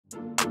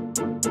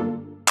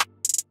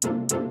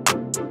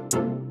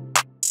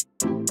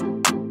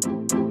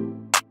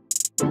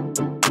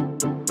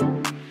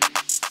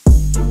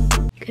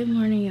Good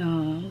morning,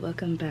 y'all.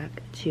 Welcome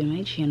back to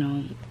my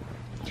channel.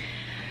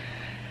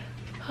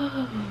 It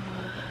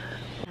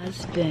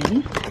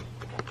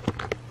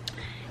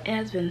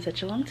has been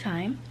such a long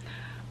time.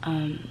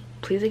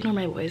 Please ignore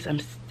my voice. I'm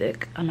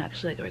sick. I'm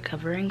actually like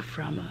recovering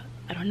from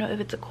I don't know if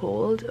it's a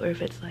cold or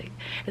if it's like,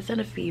 it's not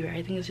a fever.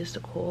 I think it's just a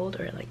cold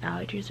or like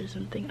allergies or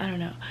something. I don't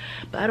know,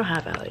 but I don't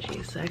have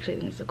allergies, so I actually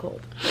think it's a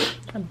cold.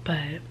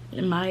 But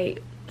my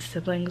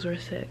siblings were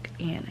sick,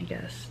 and I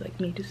guess like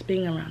me just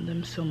being around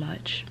them so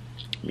much,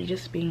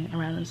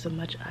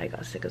 I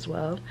got sick as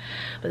well.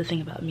 But the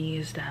thing about me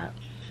is that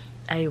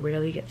I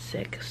rarely get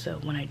sick, so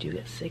when I do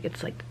get sick,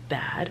 it's like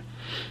bad.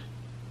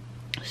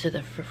 So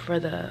for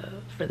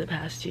the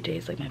past 2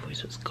 days, like my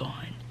voice was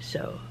gone,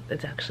 so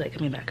it's actually like,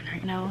 coming back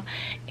right now.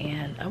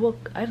 And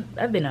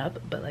I've been up,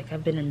 but like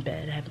I've been in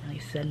bed. I haven't really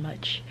said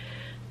much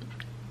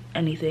of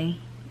anything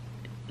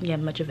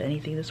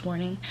this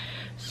morning,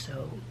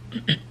 so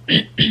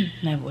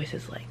my voice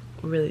is like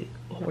really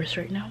hoarse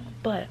right now.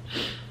 But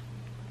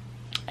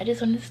I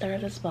just wanted to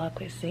start this vlog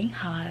by saying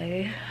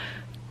hi.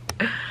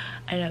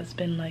 I know it's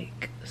been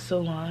like so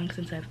long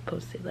since I've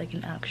posted like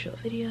an actual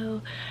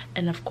video,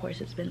 and of course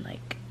it's been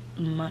like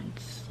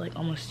months, like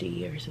almost a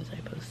year since I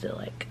posted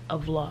like a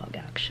vlog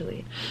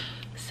actually.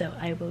 So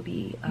I will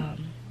be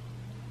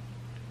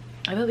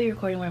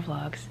recording more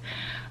vlogs.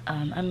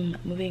 I'm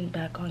moving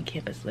back on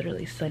campus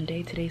literally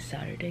Sunday. Today's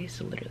Saturday,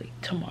 so literally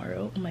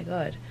tomorrow. Oh my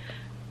god,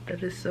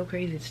 that is so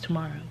crazy. It's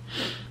tomorrow.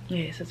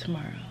 Okay, so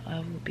tomorrow I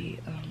will be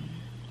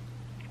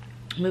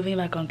moving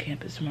back on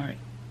campus tomorrow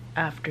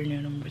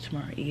afternoon or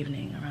tomorrow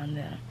evening, around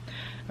then.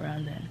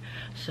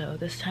 So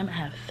this time I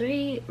have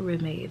 3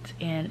 roommates,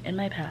 and in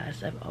my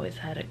past I've always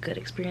had a good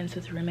experience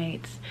with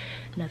roommates.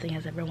 Nothing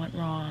has ever went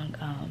wrong.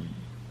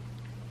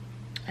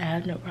 I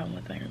had no problem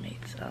with my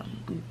roommates.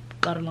 We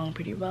got along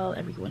pretty well.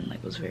 Everyone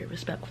like was very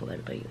respectful.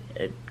 Everybody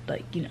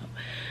like, you know,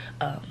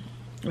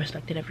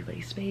 respected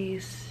everybody's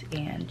space,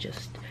 and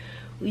just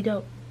we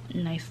dealt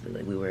nicely.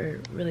 Like we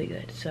were really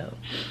good, so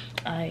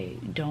I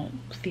don't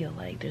feel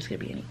like there's gonna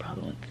be any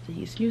problem with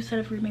these new set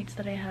of roommates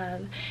that I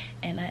have.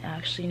 And I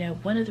actually know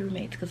one of the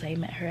roommates because I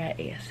met her at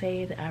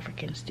ASA, the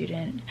African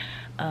Student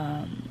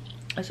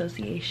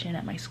Association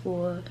at my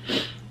school.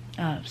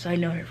 So I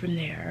know her from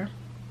there,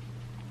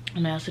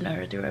 and I also know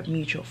her through a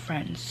mutual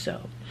friend.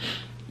 So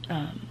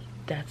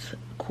that's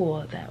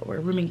cool that we're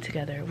rooming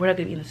together. We're not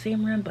gonna be in the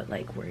same room, but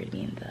like we're gonna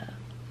be in the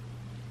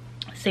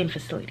same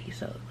facility,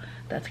 so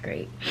that's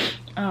great.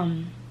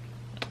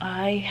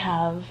 I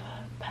have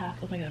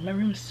packed, oh my god, my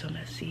room is so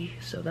messy,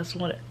 so that's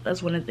one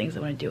of the things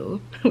I want to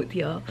do with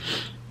y'all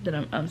that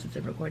I'm since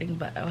I'm recording.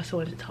 But I also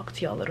wanted to talk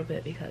to y'all a little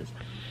bit because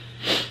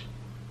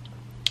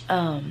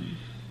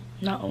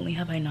not only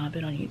have I not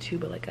been on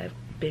YouTube, but like I've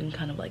been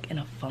kind of like in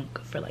a funk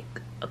for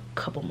like a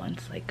couple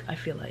months. Like I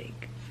feel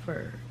like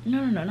for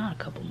not a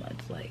couple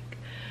months, like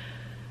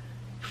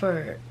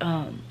for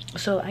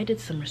so I did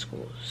summer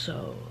school,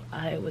 so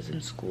I was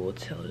in school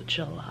till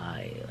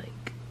July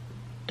like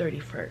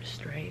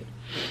 31st, right?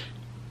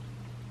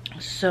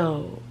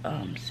 So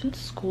since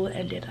school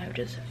ended, I've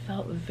just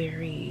felt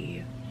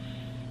very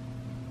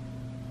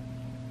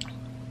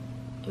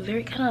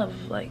kind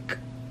of like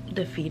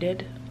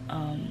defeated,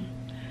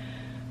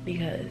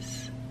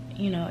 because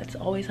you know it's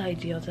always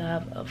ideal to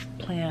have a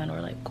plan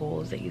or like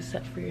goals that you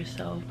set for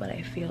yourself, but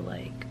I feel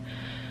like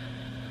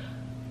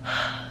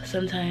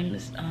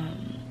sometimes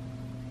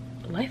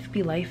life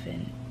be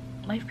lifing,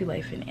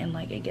 and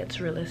like it gets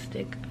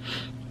realistic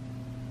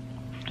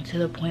to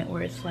the point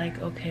where it's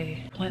like,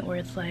 okay,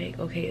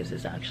 is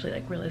this actually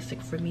like realistic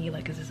for me?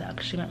 Like, is this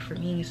actually meant for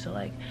me? So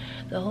like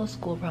the whole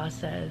school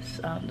process,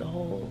 the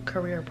whole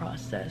career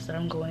process that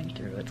I'm going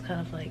through, it's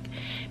kind of like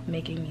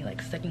making me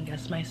like second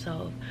guess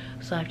myself.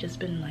 So I've just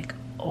been like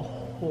a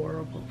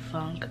horrible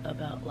funk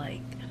about like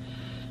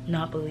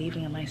not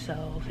believing in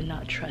myself and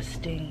not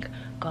trusting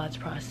God's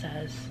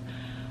process.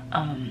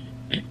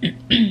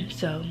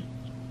 So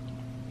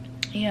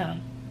yeah,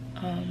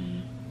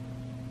 am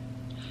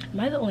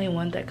I the only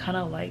one that kind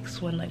of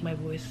likes when like my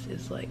voice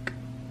is like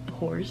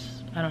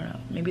hoarse? I don't know,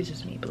 maybe it's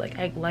just me, but like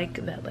I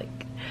like that,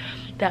 like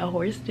that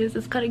hoarseness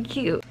is kind of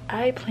cute.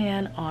 I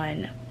plan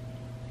on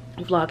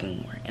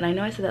vlogging more, and I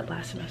know I said that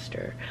last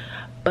semester,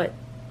 but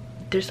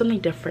there's something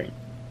different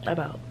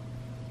about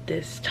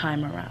this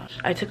time around.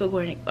 I took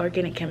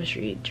organic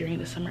chemistry during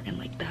the summer, and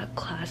like that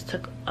class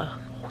took a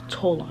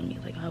toll on me.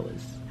 Like I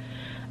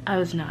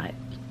was not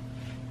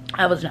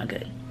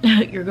good.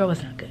 Your girl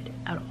was not good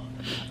at all.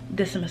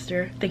 This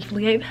semester,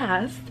 thankfully, I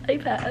passed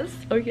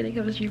organic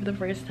chemistry for the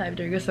first time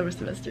during a summer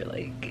semester.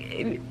 Like,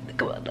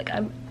 come on, like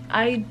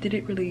I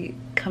didn't really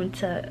come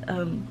to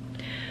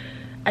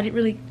I didn't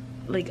really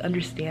like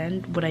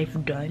understand what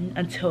I've done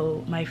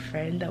until my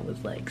friend that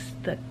was like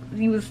stuck,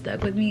 he was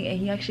stuck with me, and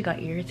he actually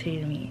got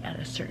irritated at me at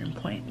a certain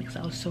point because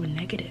I was so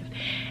negative.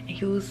 And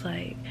he was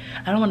like,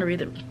 I don't want to read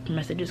the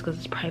messages because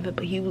it's private,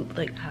 but he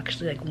like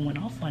actually like went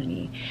off on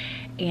me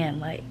and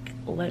like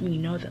let me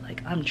know that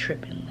like I'm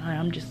tripping,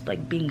 I'm just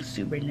like being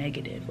super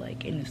negative,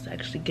 like, and it's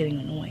actually getting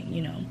annoying,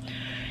 you know.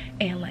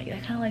 And like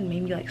that kind of like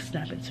made me like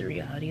snap into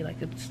reality. Like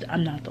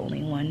I'm not the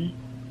only one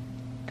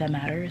that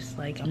matters.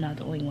 Like I'm not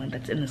the only one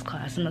that's in this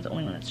class. I'm not the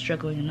only one that's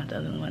struggling. I'm not the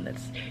only one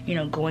that's, you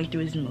know, going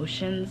through his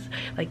emotions.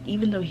 Like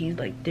even though he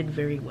like did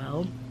very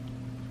well,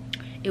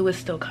 it was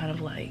still kind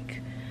of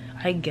like,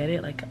 I get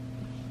it, like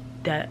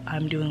that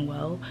I'm doing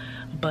well,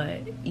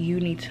 but you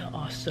need to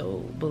also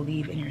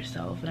believe in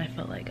yourself. And I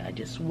felt like I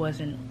just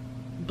wasn't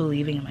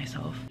believing in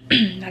myself.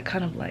 That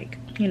kind of like,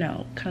 you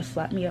know, kind of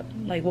slapped me up,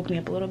 like woke me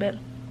up a little bit.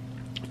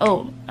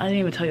 Oh, I didn't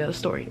even tell you the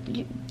story.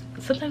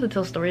 Sometimes I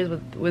tell stories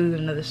with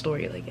another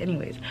story, like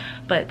anyways.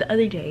 But the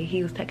other day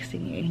he was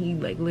texting me and he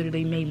like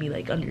literally made me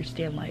like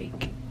understand,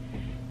 like,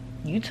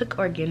 you took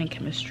organic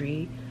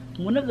chemistry,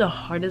 one of the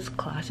hardest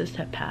classes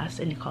to pass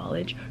in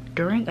college,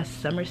 during a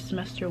summer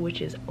semester,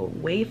 which is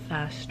way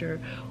faster,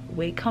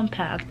 way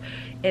compact,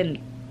 and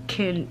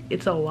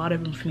it's a lot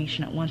of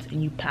information at once,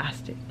 and you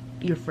passed it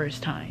your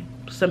first time.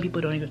 Some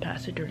people don't even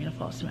pass it during a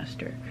fall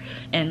semester.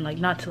 And like,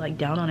 not to like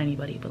down on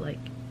anybody, but like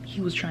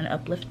he was trying to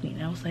uplift me,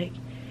 and I was like,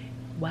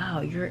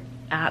 wow, you're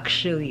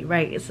actually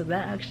right. So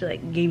that actually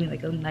like gave me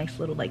like a nice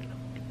little like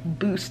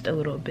boost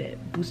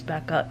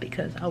back up,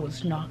 because I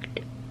was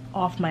knocked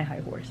off my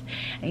high horse.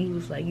 And he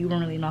was like, you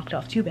weren't really knocked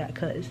off too bad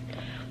because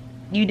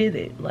you did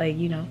it, like,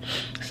 you know.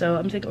 So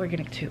I'm taking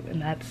organic too,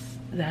 and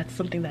that's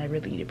something that I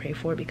really need to pray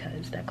for,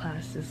 because that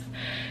class is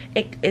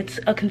it's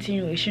a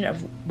continuation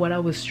of what I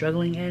was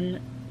struggling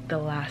in the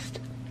last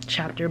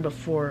chapter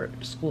before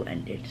school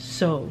ended.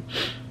 So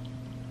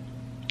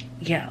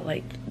yeah,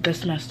 like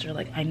this semester,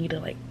 like I need to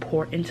like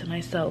pour into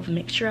myself,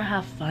 make sure I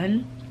have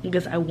fun,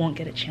 because I won't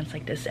get a chance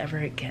like this ever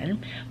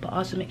again, but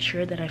also make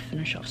sure that I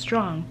finish off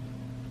strong,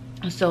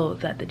 so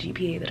that the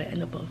GPA that I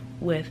end up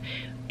with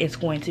is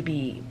going to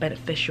be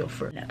beneficial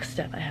for the next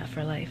step I have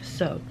for life.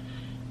 So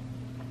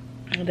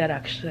that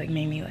actually like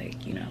made me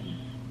like, you know,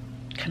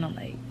 kind of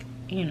like,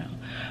 you know.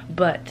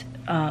 But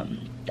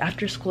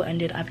after school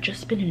ended, I've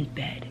just been in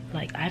bed.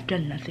 Like I've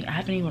done nothing. I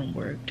haven't even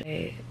worked.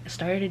 I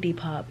started a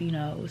Depop, you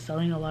know,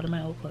 selling a lot of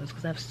my old clothes,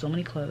 because I have so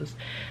many clothes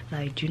that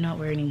I do not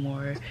wear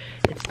anymore.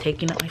 It's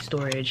taking up my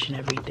storage and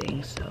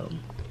everything, so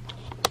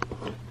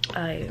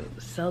I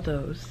sell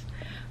those.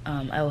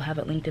 I will have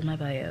it linked in my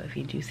bio if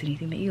you do see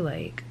anything that you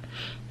like.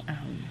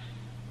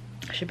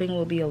 Shipping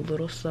will be a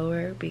little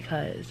slower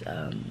because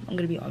I'm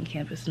gonna be on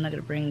campus. I'm not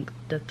gonna bring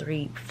the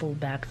 3 full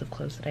bags of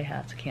clothes that I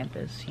have to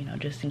campus, you know,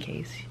 just in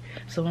case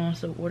someone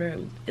wants to order.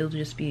 It'll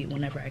just be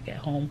whenever I get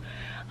home,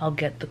 I'll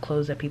get the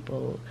clothes that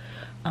people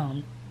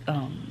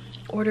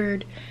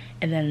ordered,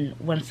 and then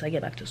once I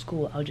get back to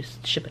school, I'll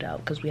just ship it out,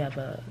 because we have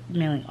a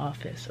mailing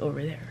office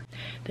over there.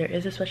 There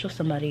is a special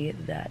somebody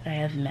that I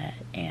have met,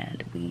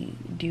 and we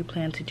do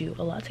plan to do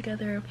a lot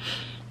together,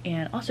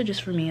 and also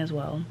just for me as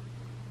well.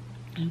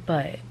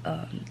 But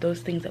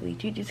those things that we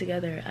do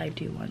together, I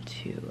do want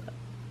to,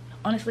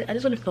 honestly, I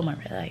just want to fill my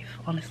life.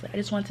 Honestly, I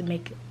just want to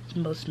make the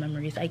most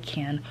memories I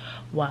can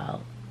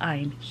while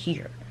I'm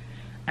here.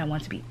 I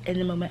want to be in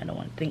the moment. I don't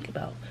want to think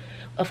about,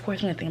 of course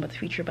I'm going to think about the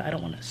future, but I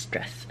don't want to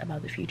stress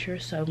about the future.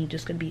 So I'm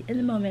just going to be in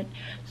the moment.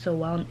 So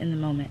while I'm in the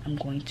moment, I'm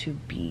going to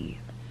be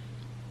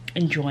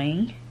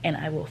enjoying, and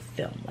I will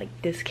film. Like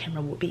this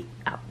camera will be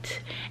out,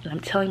 and I'm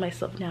telling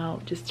myself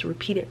now just to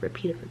repeat it.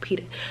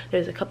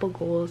 There's a couple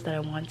goals that I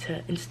want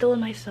to instill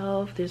in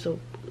myself. There's a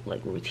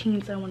like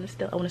routines I want to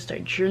instill. I want to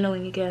start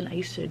journaling again. I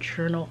used to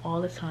journal all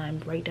the time,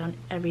 write down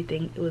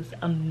everything. It was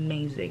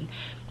amazing.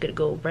 I'm gonna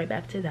go right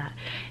back to that.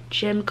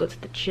 Go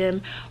to the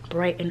gym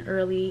bright and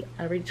early.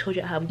 I already told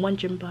you I have one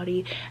gym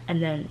buddy,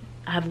 and then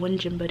I have one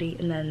gym buddy,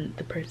 and then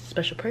the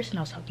special person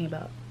I was talking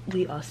about,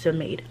 we also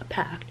made a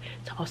pact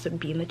to also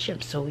be in the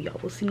gym. So y'all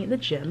will see me in the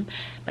gym.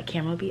 My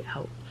camera will be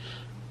out.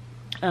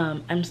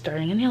 I'm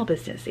starting a nail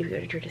business. If you're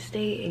at Georgia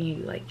State and you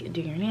like do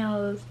your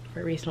nails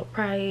for a reasonable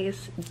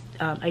price,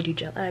 I do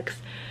Gel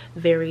X.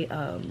 Very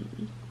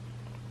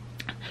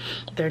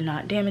they're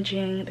not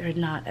damaging. They're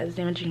not as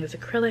damaging as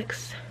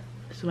acrylics.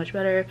 So much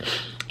better.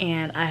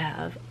 And I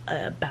have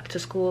a back to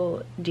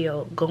school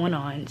deal going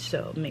on,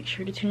 so make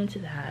sure to tune into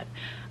that.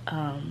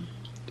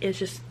 It's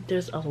just,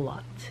 there's a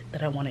lot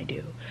that I want to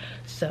do,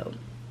 so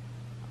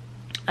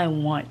I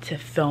want to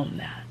film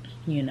that,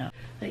 you know.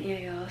 But yeah,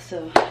 y'all,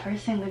 so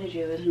first thing I'm gonna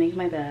do is make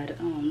my bed.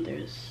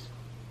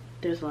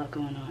 There's a lot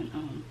going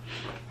on.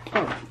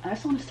 Oh, I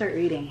just want to start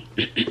reading.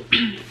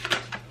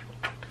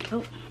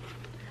 Oh,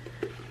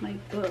 my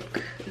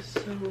book is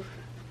so,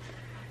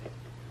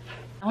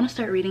 I want to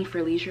start reading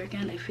for leisure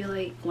again. I feel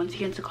like once you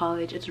get into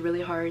college, it's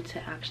really hard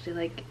to actually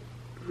like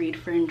read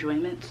for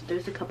enjoyment. So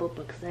there's a couple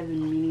books that I've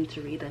been meaning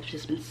to read that's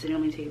just been sitting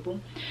on my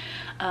table.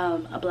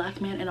 A Black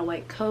Man in a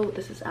White Coat.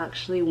 This is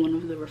actually one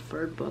of the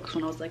referred books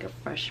when I was like a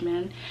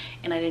freshman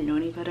and I didn't know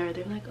any better.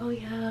 They were like, oh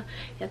yeah,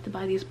 you have to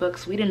buy these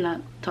books. We did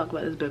not talk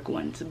about this book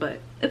once, but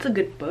it's a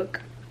good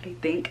book. I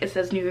think it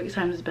says New York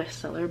Times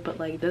bestseller, but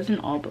like, doesn't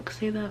all books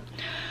say that?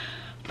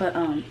 But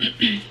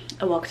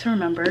A Walk to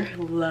Remember.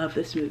 Love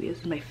this movie. This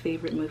is my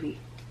favorite movie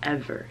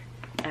ever.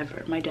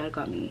 My dad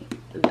got me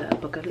the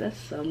book of this,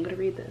 so I'm gonna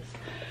read this.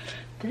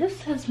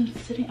 This has been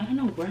sitting, I don't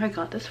know where I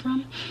got this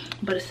from,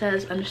 but it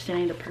says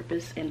Understanding the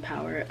Purpose and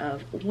Power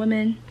of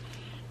Women.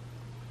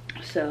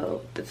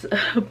 So it's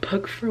a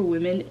book for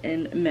women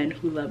and men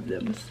who love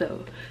them,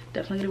 so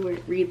definitely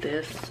gonna read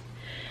this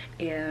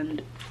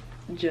and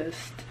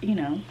just, you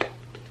know,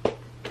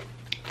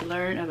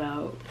 learn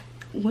about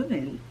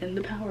women and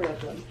the power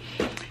of them.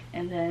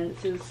 And then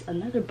this is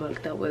another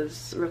book that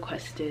was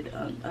requested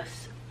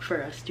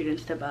for us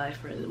students to buy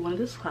for one of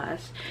this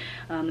class.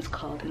 It's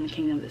called In the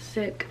Kingdom of the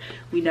Sick.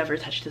 We never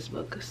touched this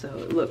book,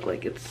 so look,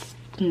 like, it's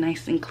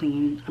nice and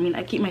clean. I mean,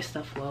 I keep my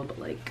stuff well, but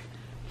like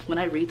when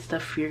I read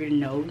stuff, you're gonna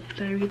know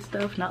that I read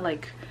stuff, not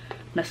like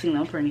messing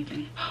them up or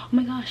anything. Oh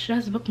my gosh, it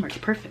has bookmarks,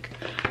 perfect.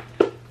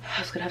 I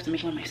was gonna have to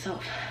make one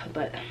myself,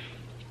 but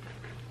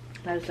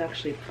that is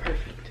actually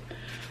perfect.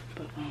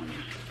 But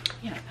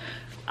yeah,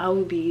 I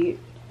will be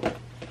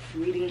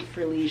reading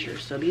for leisure.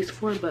 So these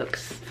 4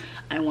 books,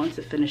 I want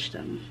to finish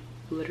them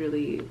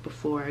literally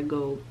before I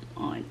go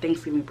on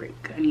Thanksgiving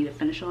break. I need to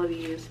finish all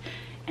these,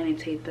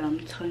 annotate them,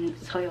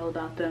 tell you all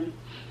about them,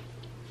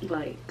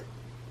 like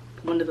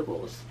one of the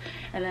goals.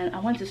 And then I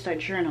want to start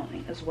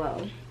journaling as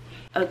well.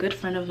 A good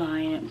friend of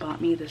mine bought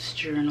me this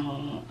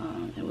journal.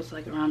 It was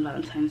like around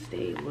Valentine's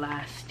Day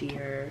last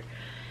year,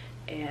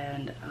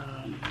 and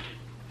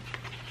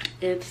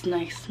it's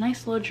nice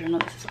little journal.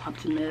 This is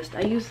Optimist.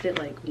 I used it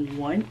like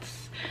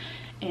once,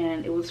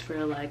 and it was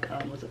for like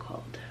what's it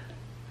called?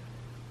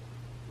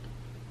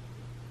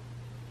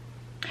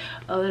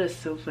 Oh, that is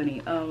so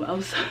funny. I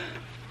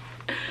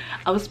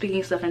was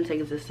speaking stuff into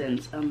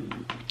existence,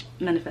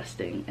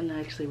 manifesting, and I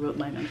actually wrote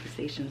my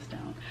manifestations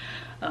down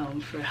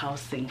for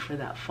housing for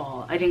that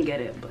fall. I didn't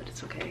get it, but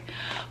it's okay.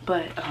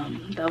 But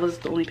that was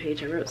the only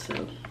page I wrote,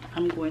 so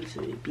I'm going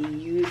to be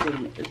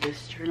using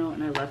this journal,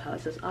 and I love how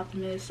it says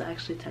Optimist. I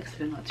actually texted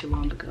him not too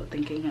long ago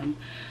thanking him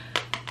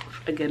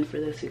again for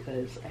this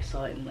because I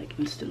saw it and like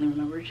instantly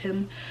remembered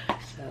him,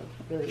 so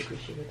I really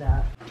appreciated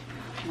that.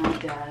 My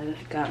dad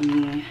got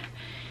me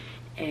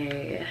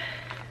a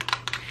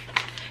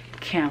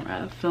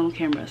film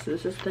camera. So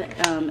this is the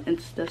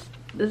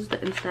this is the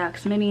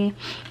Instax Mini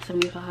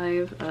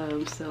 75.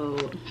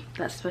 So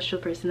that special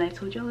person I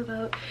told y'all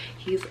about,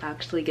 he's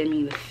actually getting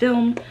me the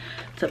film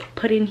to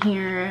put in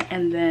here,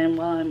 and then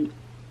while I'm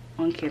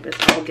on campus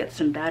I'll get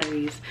some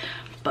batteries.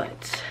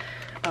 But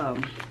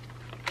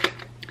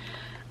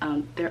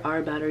there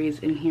are batteries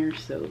in here,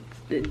 so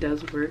it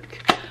does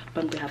work,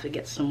 but I'm gonna have to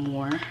get some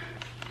more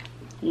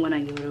when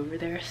I go over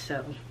there,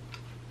 so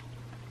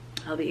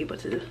I'll be able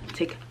to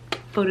take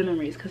photo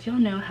memories. Because y'all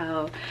know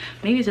how,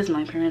 maybe it's just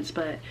my parents,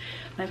 but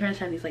my parents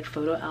have these like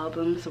photo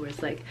albums where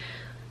it's like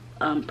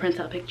print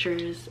out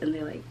pictures and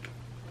they like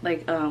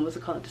what's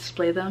it called,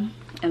 display them,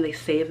 and they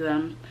save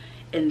them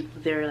in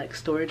their like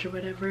storage or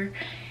whatever.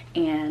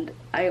 And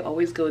I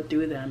always go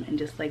through them and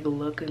just like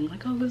look and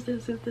like, oh, who's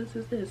this, is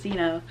this, you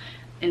know,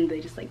 and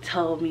they just like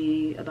tell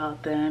me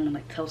about them and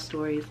like tell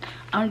stories.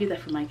 I don't do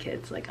that for my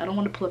kids. Like, I don't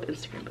want to pull up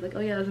Instagram but like,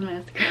 oh yeah, that's my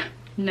Instagram.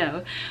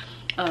 No.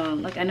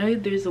 Like, I know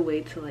there's a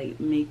way to like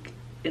make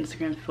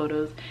Instagram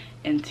photos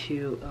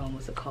into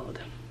what's it called,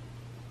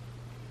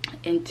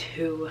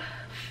 into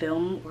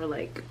film or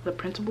like the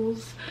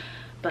printables,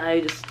 but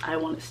I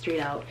want it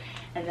straight out.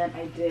 And then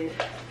I did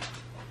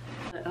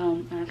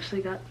I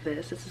actually got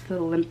this is the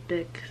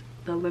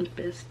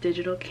Olympus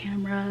digital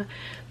camera.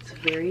 It's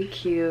very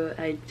cute.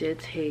 I did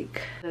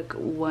take like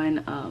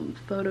one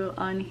photo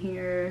on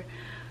here.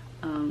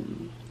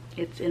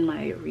 It's in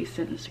my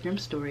recent Instagram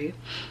story,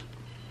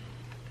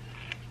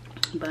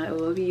 but I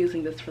will be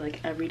using this for like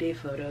everyday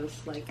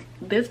photos. Like,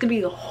 there's gonna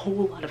be a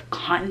whole lot of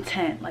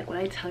content. Like, when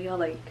I tell y'all,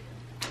 like,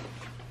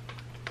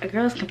 a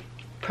girl's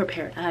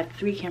prepared. I have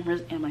 3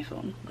 cameras and my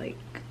phone. Like,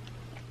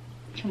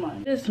 come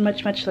on. It's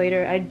much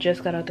later. I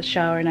just got out the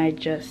shower and I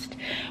just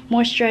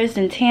moisturized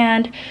and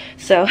tanned.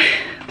 So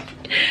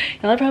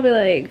y'all are probably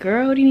like,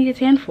 girl, what do you need a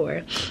tan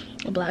for?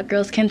 Black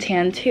girls can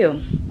tan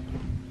too.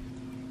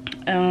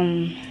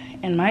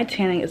 And my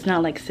tanning is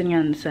not like sitting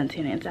on the sun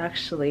tanning. It's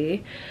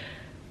actually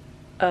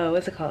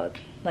what's it called,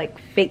 like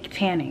fake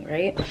tanning,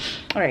 right?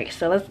 All right,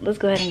 so let's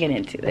go ahead and get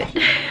into it.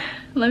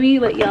 Let me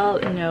let y'all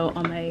know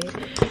on my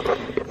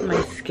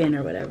skin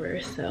or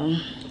whatever. So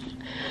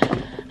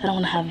I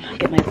don't want to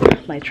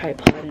get my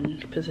tripod in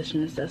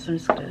position and stuff, so I'm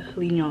just gonna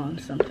lean y'all on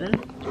something.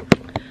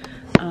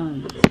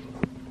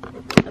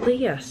 But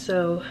yeah,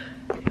 so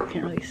you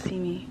can't really see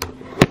me.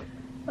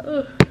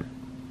 Oh,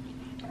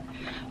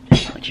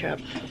 just cheer up.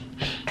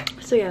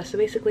 So yeah, so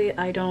basically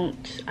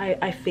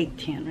I fake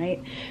tan,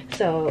 right?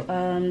 So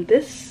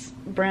this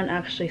brand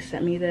actually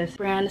sent me this.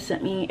 Brand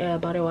sent me a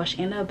body wash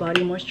and a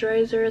body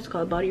moisturizer. It's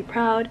called Body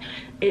Proud.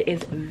 It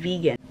is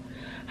vegan,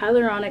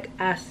 hyaluronic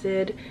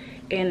acid,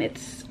 and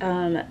it's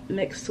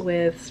mixed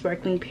with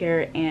sparkling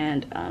pear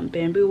and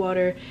bamboo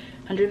water.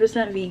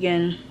 100%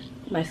 vegan.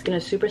 My skin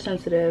is super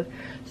sensitive,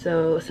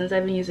 so since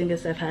I've been using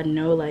this, I've had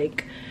no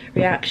like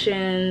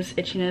reactions,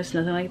 itchiness,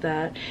 nothing like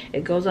that.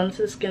 It goes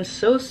onto the skin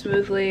so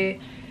smoothly.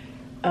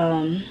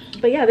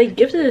 But yeah, they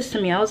gifted this to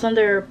me. I was on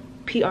their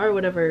PR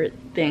whatever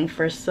thing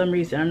for some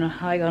reason. I don't know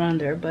how I got on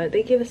there, but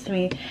they gave this to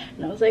me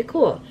and I was like,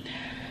 cool.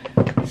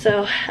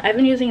 So I've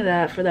been using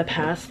that for the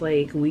past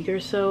like week or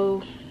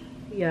so.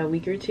 Yeah, a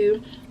week or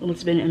two, and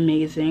it's been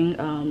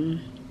amazing.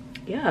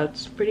 Yeah,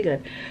 it's pretty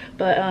good.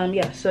 But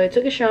yeah, so I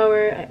took a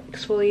shower, I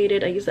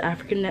exfoliated, I used the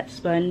African net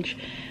sponge.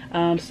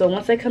 So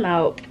once I come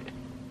out,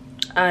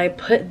 I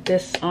put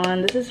this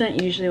on. This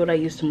isn't usually what I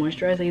use to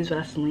moisturize. I use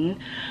Vaseline,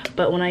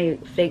 but when I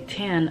fake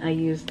tan, I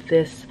use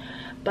this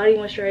body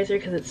moisturizer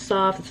because it's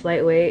soft, it's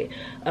lightweight.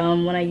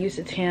 When I used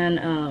to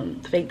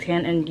tan, fake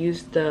tan, and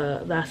used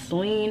the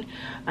Vaseline,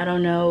 I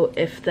don't know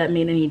if that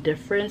made any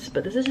difference,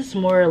 but this is just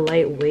more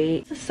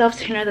lightweight. The self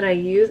tanner that I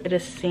use, it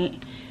is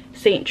Saint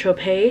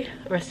Tropez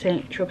or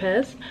Saint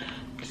Tropez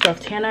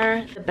self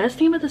tanner. The best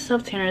thing about the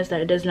self tanner is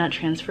that it does not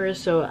transfer.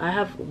 So I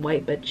have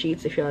white bed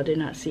sheets. If y'all did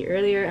not see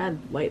earlier, I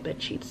had white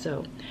bed sheets,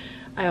 so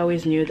I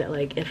always knew that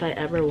like if I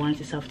ever wanted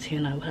to self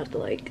tan, I would have to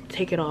like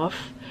take it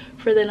off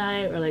for the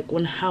night, or like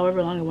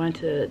however long I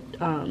wanted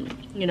to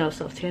you know,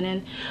 self tan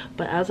in.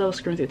 But as I was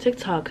scrolling through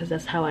TikTok, because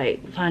that's how I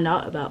find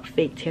out about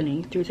fake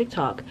tanning, through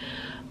TikTok,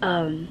 I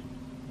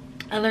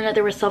learned that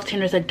there were self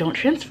tanners that don't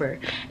transfer,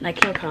 and I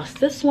came across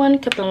this one,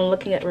 kept on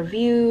looking at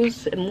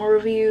reviews and more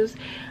reviews.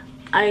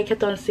 I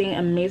kept on seeing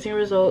amazing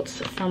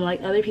results from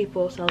like other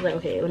people, so I was like,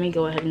 okay, let me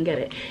go ahead and get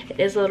it. It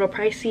is a little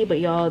pricey, but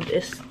y'all,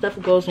 this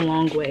stuff goes a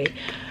long way.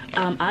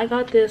 I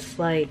got this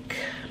like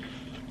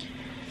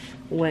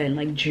when,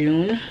 like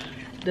June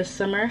this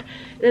summer.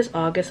 It is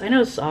August. I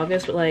know it's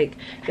August, but like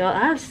y'all,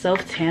 I have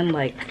self tan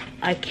like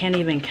I can't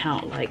even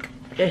count. Like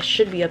it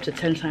should be up to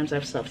 10 times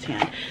I've self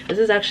tanned. This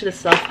is actually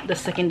the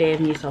second day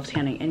of me self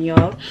tanning, and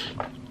y'all,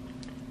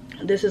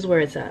 this is where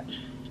it's at.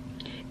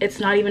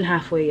 It's not even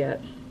halfway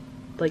yet.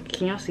 Like,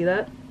 can y'all see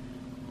that?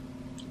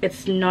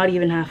 It's not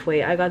even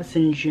halfway. I got this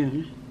in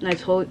June,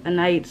 and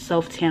I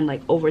self tanned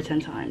like over 10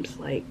 times.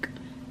 Like,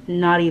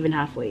 not even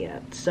halfway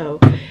yet. So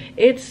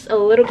it's a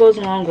little goes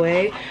a long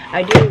way.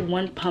 I do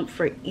one pump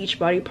for each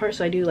body part.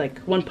 So I do like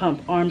one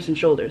pump arms and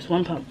shoulders,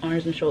 one pump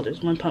arms and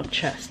shoulders, one pump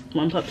chest,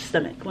 one pump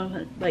stomach, one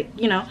pump, like,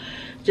 you know,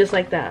 just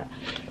like that.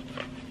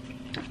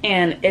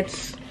 And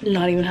it's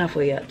not even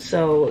halfway yet,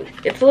 so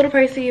it's a little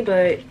pricey,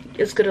 but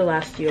it's gonna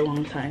last you a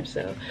long time.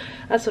 So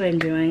that's what I'm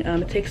doing.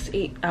 It takes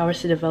 8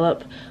 hours to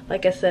develop.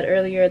 Like I said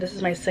earlier, this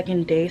is my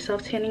second day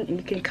self tanning, and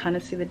you can kind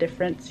of see the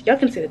difference. Y'all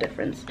can see the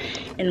difference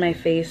in my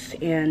face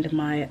and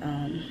my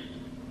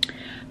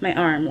my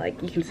arm.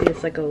 Like you can see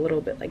it's like a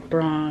little bit like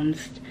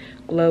bronzed,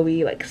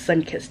 glowy, like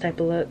sun-kissed type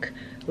of look.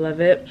 Love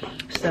it.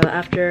 So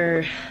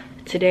after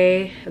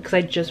today, because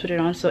I just put it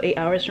on, so 8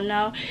 hours from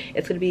now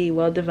it's gonna be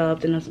well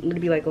developed and it's gonna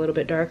be like a little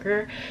bit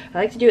darker. I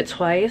like to do it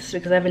twice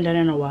because I haven't done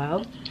it in a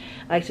while.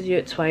 I like to do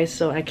it twice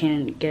so I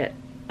can get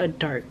a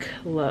dark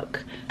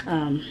look.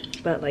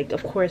 But like,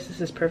 of course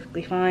this is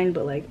perfectly fine,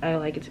 but like I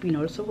like it to be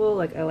noticeable.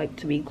 Like I like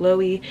to be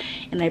glowy,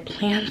 and I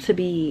plan to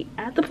be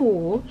at the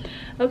pool.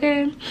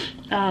 Okay,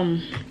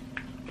 I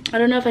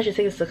don't know if I should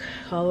take this to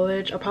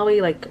college. I'll probably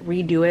like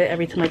redo it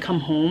every time I come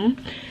home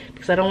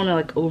because I don't want to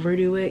like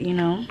overdo it, you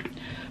know.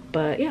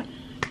 But yeah,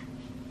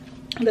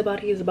 the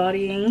body is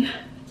bodying.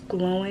 It's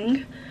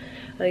glowing.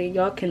 Like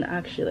y'all can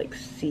actually like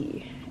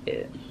see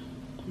it.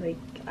 Like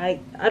I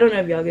don't know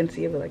if y'all can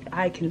see it, but like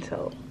I can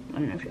tell. I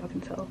don't know if y'all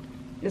can tell.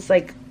 It's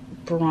like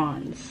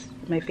bronze.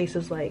 My face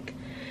is like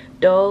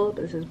dull,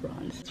 but this is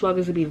bronze. This vlog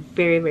is gonna be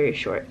very, very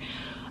short.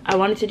 I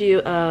wanted to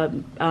do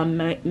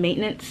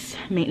maintenance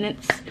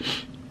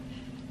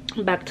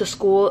back to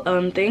school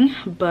thing,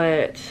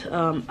 but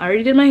I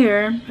already did my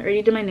hair, I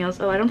already did my nails.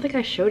 Oh, I don't think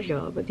I showed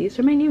y'all, but these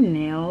are my new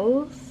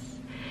nails.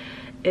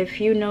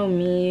 If you know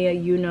me,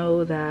 you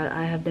know that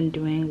I have been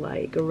doing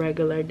like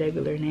regular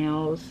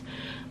nails,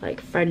 like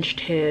French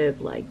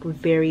tip, like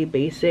very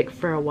basic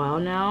for a while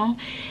now.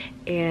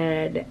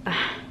 And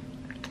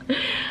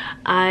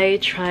I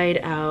tried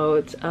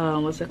out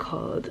what's it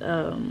called,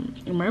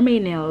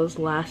 Mermaid nails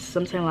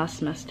sometime last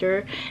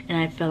semester, and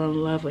I fell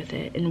in love with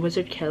it. And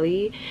Wizard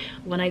Kelly,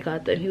 when I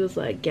got them, he was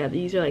like, yeah,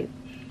 these are like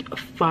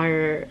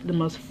fire, the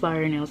most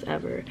fire nails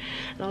ever.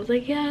 And I was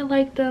like, yeah, I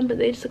like them, but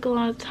they just took a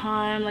lot of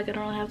time. Like I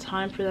don't really have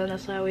time for them.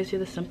 That's why I always do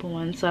the simple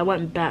ones. So I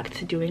went back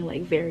to doing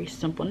like very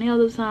simple nail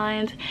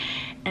designs.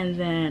 And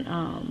then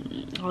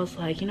I was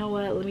like, you know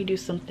what, let me do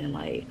something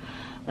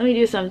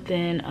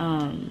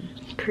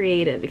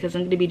creative, because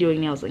I'm gonna be doing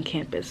nails on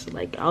campus.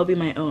 Like I'll be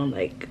my own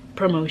like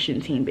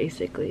promotion team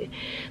basically.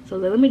 So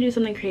let me do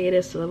something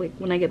creative, so like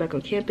when I get back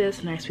on campus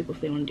and I ask people if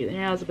they want to do their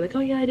nails, I'll be like,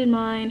 oh yeah, I did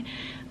mine,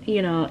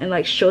 you know, and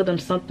like show them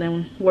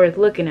something worth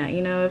looking at,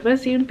 you know. If I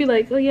see them be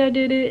like, oh yeah, I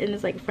did it, and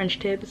it's like French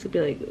tip, it's gonna be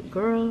like,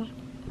 girl,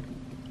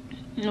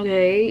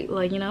 okay,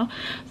 like, you know.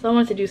 So I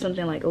wanted to do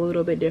something like a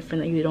little bit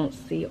different that you don't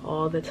see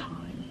all the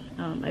time.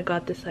 I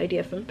got this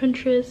idea from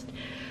Pinterest,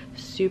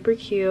 super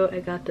cute.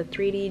 I got the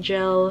 3D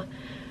gel,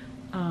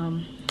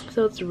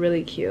 so it's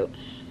really cute,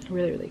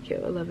 really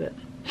cute. I love it.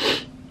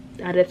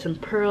 Added some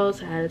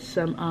pearls, added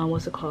some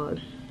what's it called,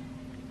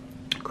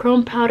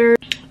 chrome powder.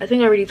 I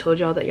think I already told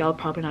y'all that y'all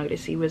probably not gonna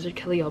see Wizard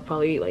Kelly. Y'all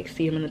probably like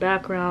see him in the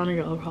background, or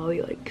y'all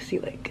probably like see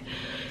like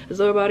this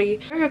lower body.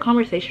 I heard a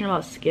conversation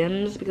about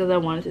Skims because I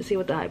wanted to see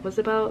what the hype was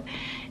about,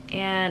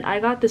 and I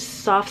got this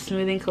soft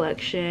smoothing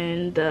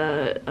collection,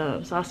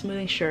 the soft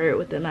smoothing shirt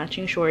with the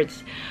matching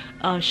shorts,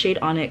 shade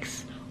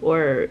Onyx,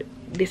 or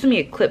they sent me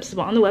Eclipse,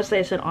 but on the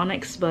website it said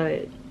Onyx,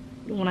 but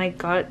when I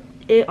got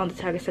it on the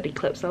tag it said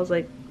Eclipse. I was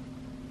like,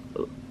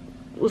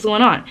 what's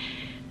going on?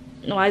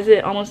 Why is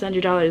it almost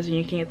 $100 when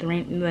you can get the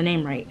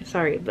name right?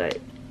 Sorry, but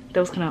that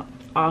was kind of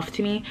off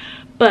to me.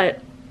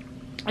 But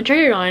I tried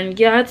it on.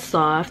 Yeah, it's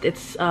soft.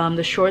 It's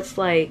the shorts,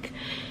 like,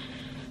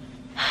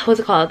 what's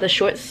it called? The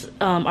shorts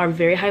are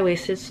very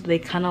high-waisted, so they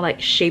kind of like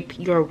shape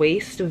your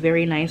waist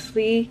very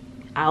nicely.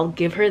 I'll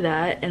give her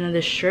that. And then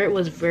the shirt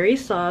was very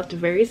soft,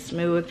 very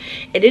smooth.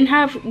 It didn't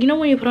have, you know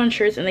when you put on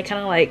shirts and they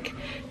kind of like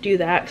do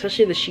that,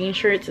 especially the Shein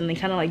shirts, and they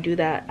kind of like do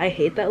that. I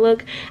hate that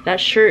look. That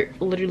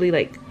shirt literally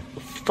like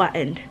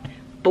flattened,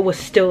 but was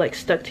still like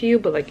stuck to you,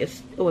 but like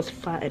it was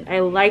flattened.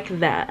 I like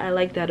that. I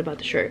like that about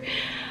the shirt.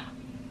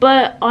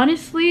 But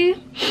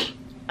honestly,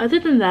 other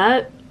than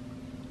that,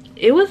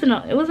 it wasn't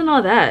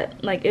all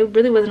that. Like, it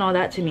really wasn't all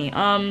that to me.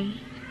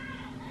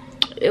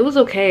 It was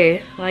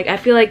okay. Like, I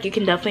feel like you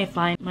can definitely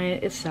find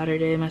it's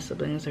Saturday, my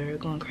siblings are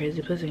going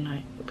crazy. Please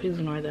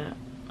ignore that.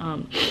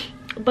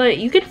 But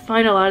you could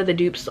find a lot of the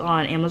dupes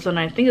on Amazon.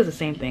 I think it's the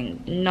same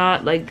thing,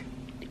 not like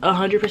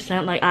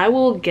 100%. Like, I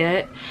will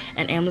get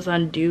an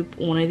Amazon dupe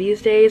one of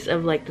these days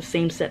of like the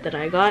same set that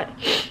I got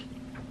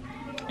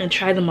and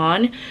try them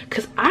on,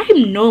 because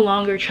I'm no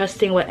longer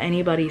trusting what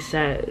anybody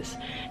says,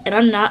 and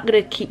I'm not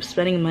gonna keep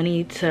spending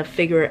money to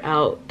figure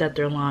out that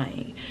they're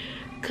lying.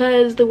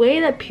 Because the way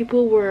that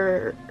people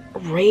were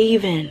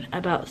raving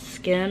about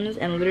Skims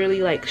and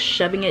literally like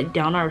shoving it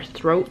down our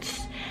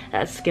throats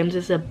that Skims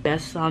is the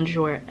best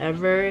lingerie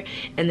ever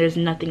and there's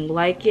nothing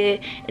like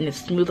it, and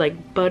it's smooth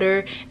like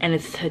butter, and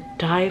it's to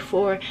die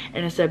for,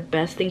 and it's the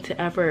best thing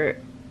to ever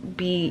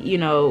be, you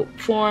know,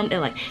 formed, and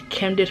like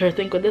Kim did her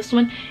thing with this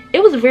one.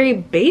 It was very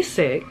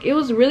basic. It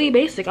was really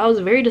basic. I was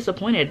very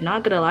disappointed,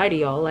 not gonna lie to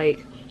y'all.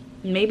 Like,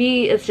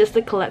 maybe it's just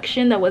the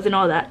collection that wasn't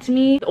all that to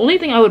me. The only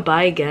thing I would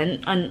buy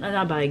again,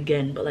 not buy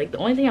again, but like the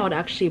only thing I would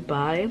actually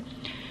buy,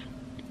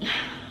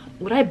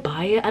 would I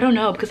buy it? I don't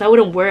know, because I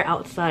wouldn't wear it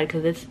outside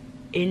because it's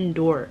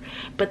indoor.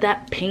 But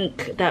that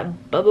pink,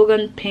 that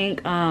bubblegum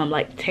pink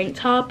like tank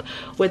top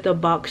with the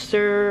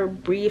boxer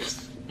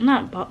briefs,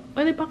 are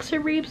they boxer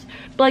briefs,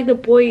 but like the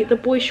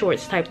boy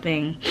shorts type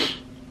thing,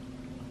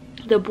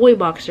 the boy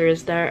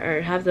boxers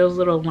that have those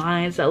little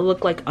lines that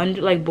look like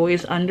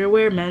boys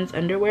underwear, men's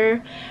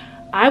underwear.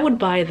 I would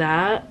buy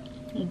that,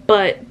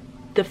 but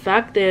the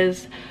fact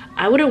is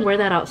I wouldn't wear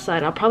that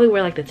outside. I'll probably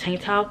wear like the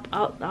tank top.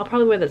 I'll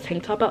probably wear the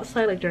tank top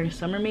outside, like during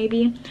summer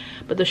maybe,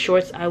 but the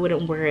shorts I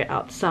wouldn't wear it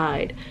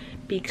outside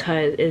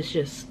because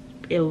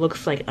it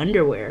looks like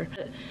underwear.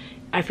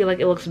 I feel like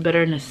it looks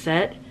better in a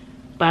set,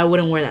 but I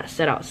wouldn't wear that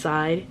set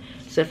outside.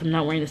 So if I'm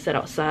not wearing the set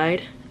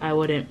outside, I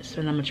wouldn't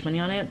spend that much money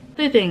on it.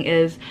 The other thing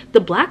is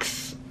the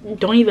blacks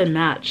don't even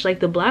match. Like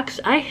the blacks,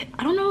 I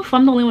don't know if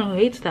I'm the only one who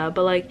hates that,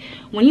 but like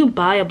when you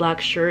buy a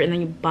black shirt and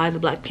then you buy the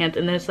black pants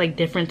and there's like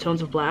different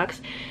tones of blacks,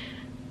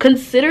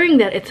 considering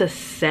that it's a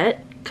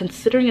set,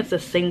 considering it's the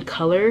same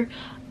color,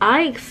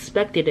 I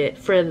expected it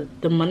for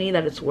the money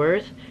that it's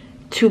worth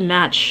to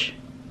match.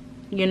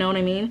 You know what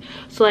I mean?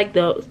 So like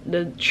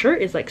the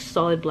shirt is like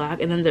solid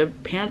black, and then the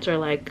pants are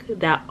like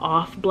that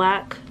off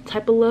black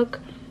type of look.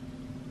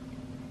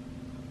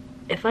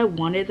 If I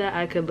wanted that,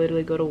 I could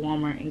literally go to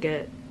Walmart and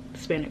get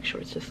Spandex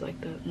shorts just like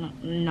that.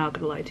 Not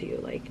gonna lie to you.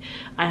 Like,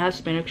 I have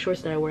Spandex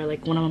shorts that I wear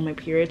like when I'm on my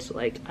period, so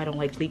like I don't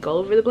like leak all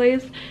over the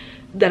place.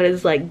 That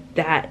is like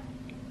that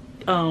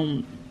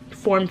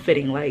form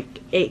fitting. Like,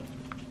 it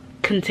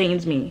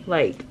contains me.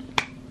 Like,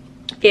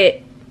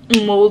 it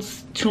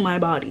molds to my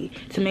body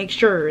to make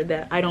sure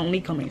that I don't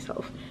leak on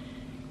myself.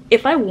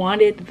 If I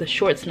wanted the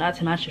shorts not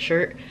to match the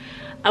shirt,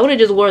 I would have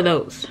just wore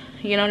those.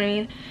 You know what I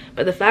mean?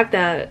 But the fact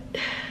that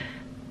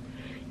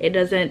it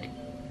doesn't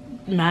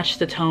match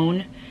the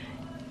tone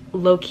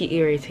low-key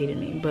irritated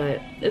me,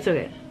 but it's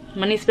okay.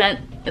 Money spent,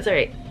 it's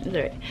alright, it's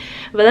alright.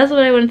 But that's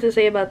what I wanted to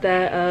say about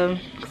that,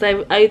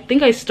 because I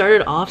think I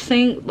started off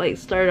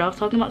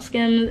talking about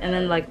Skims, and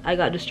then like I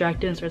got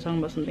distracted and started talking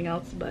about something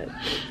else. But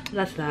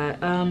that's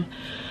that.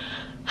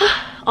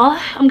 All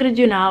I'm gonna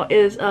do now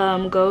is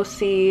go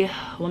see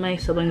what my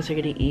siblings are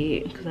gonna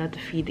eat, because I have to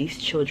feed these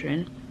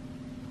children.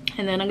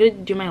 And then I'm gonna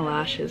do my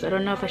lashes. I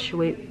don't know if I should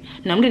wait.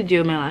 No, I'm gonna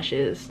do my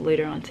lashes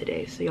later on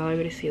today, so y'all are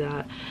gonna see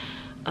that.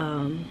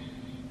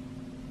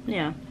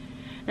 Yeah,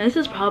 and this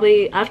is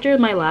probably, after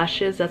my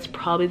lashes, that's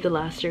probably the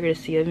last you're gonna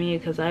see of me,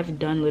 because I've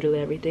done literally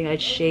everything. I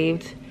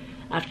shaved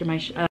after my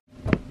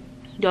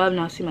y'all have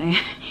not seen my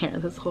hair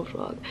this whole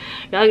vlog.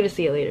 Y'all are gonna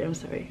see it later, I'm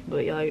sorry,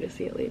 but y'all are gonna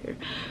see it later.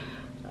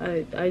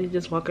 I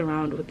just walk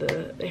around with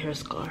the hair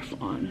scarf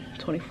on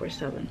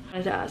 24/7. I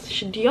wanted to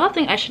ask, do y'all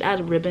think I should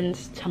add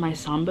ribbons to my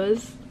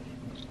Sambas?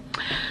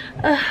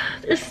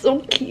 They're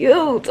so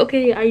cute.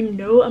 Okay, I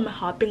know I'm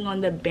hopping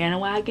on the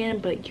bandwagon,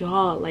 but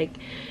y'all, like,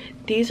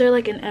 these are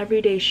like an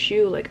everyday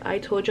shoe. Like I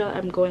told y'all,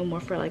 I'm going more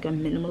for like a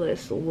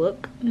minimalist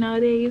look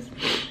nowadays,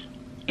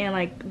 and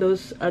like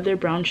those other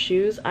brown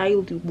shoes, I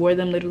wore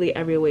them literally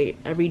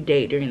every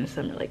day during the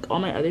summer. Like all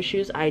my other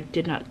shoes, I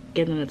did not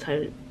give them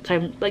the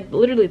time, like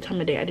literally the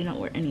time of day. I did not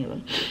wear any of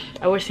them.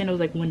 I wore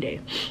sandals like one day.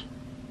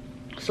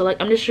 So like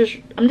I'm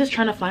just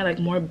trying to find like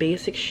more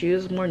basic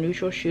shoes, more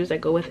neutral shoes that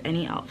go with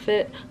any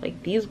outfit.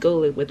 Like these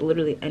go with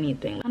literally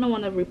anything. I don't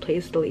want to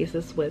replace the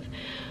laces with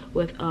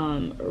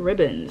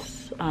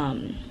ribbons.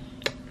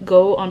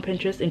 Go on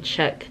Pinterest and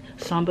check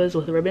Sambas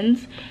with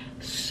ribbons.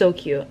 So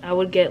cute. I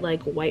would get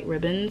like white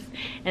ribbons,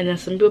 and then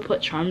some people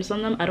put charms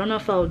on them. I don't know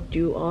if I'll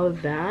do all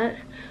of that.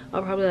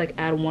 I'll probably like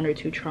add 1 or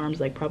 2 charms,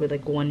 like probably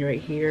like one right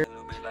here.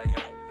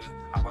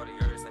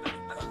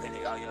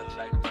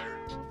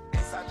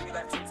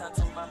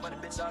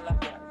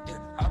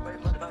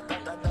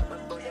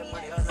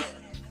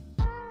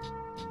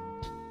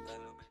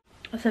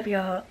 What's up,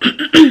 y'all?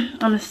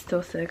 I'm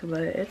still sick,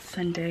 but it's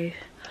Sunday.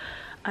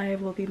 I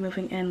will be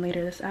moving in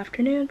later this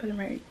afternoon, but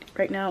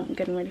right now I'm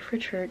getting ready for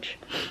church.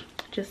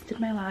 Just did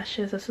my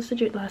lashes. I was supposed to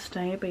do it last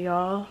night, but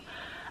y'all,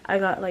 I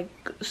got like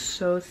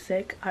so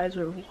sick. Eyes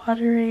were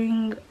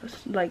watering,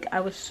 like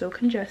I was so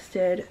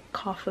congested.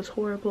 Cough was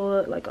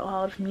horrible, like a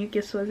lot of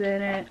mucus was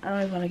in it. I don't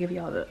even want to give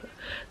y'all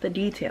the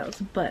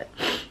details, but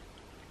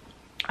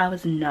I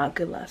was not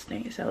good last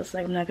night, so I was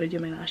like, I'm not gonna do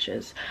my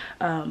lashes.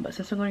 But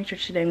since I'm going to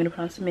church today, I'm gonna put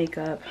on some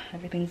makeup.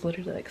 Everything's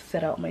literally like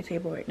set out on my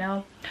table right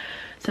now.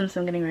 Since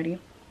I'm getting ready,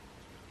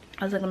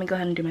 I was like, let me go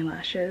ahead and do my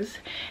lashes.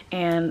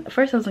 And at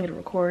first I wasn't gonna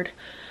record,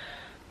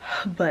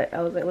 but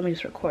I was like, let me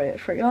just record it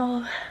for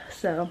y'all.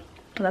 So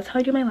that's how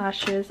I do my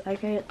lashes. I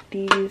get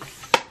these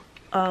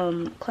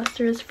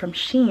clusters from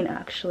Shein.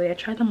 Actually, I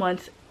tried them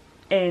once,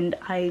 and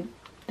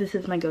this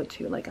is my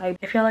go-to. Like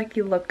if y'all like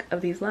the look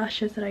of these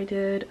lashes that I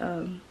did,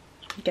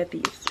 get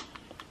these.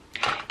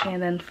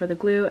 And then for the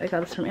glue, I got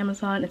this from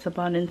Amazon. It's a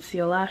Bond and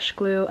Seal lash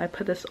glue. I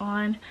put this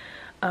on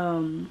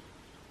my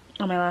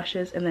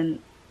lashes and then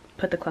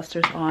put the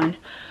clusters on.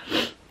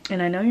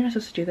 And I know you're not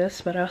supposed to do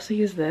this, but I also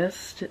use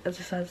this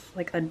just as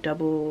like a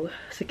double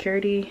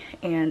security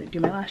and do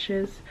my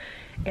lashes,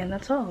 and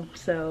that's all.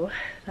 So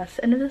that's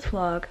the end of this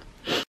vlog.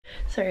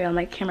 Sorry,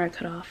 my camera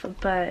cut off,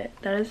 but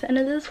that is the end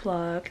of this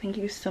vlog. Thank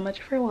you so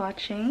much for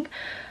watching.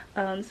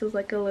 This is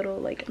like a little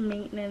like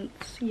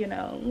maintenance, you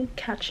know,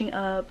 catching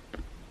up,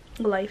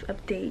 life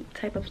update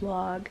type of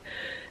vlog.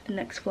 The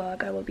next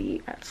vlog, I will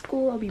be at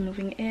school. I'll be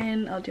moving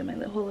in. I'll do my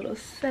whole little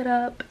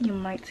setup. You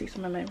might see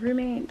some of my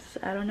roommates.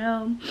 I don't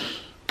know,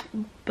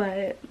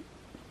 but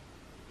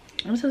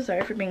I'm so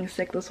sorry for being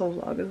sick. This whole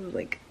vlog is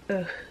like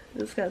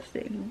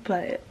disgusting,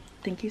 but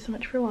thank you so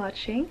much for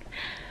watching.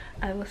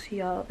 I will see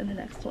y'all in the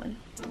next one.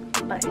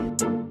 Bye.